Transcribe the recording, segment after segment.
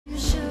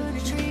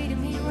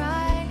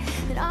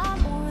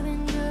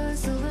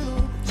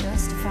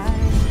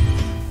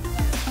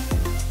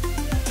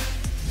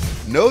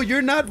No,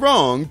 you're not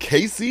wrong.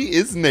 Kacey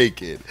is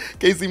naked.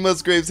 Kacey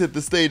Musgraves hit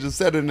the stage of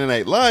Saturday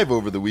Night Live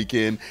over the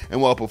weekend,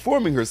 and while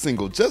performing her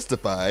single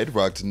Justified,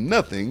 rocked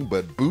nothing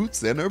but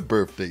boots and her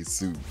birthday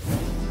suit.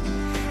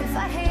 If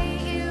I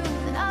hate you,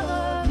 then I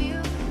love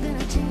you, then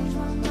I change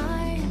my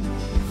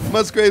mind.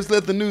 Musgraves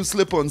let the news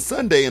slip on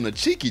Sunday in a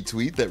cheeky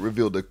tweet that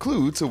revealed a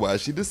clue to why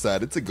she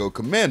decided to go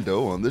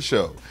commando on the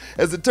show.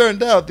 As it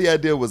turned out, the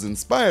idea was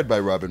inspired by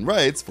Robin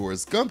Wright's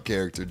Forrest Gump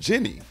character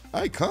Jenny.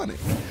 Iconic.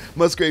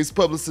 Musgraves'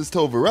 publicist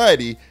told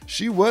Variety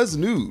she was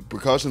nude,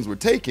 precautions were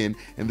taken,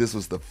 and this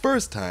was the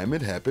first time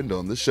it happened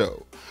on the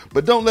show.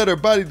 But don't let her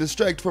body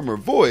distract from her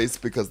voice,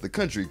 because the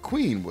country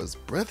queen was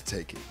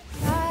breathtaking.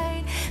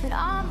 Right, that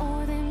I'm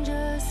more than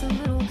just a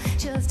little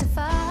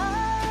justified.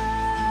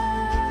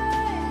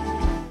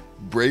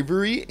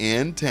 Bravery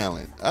and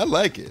talent. I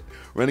like it.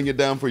 Running it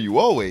down for you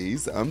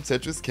always, I'm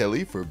Tetris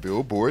Kelly for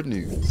Billboard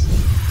News.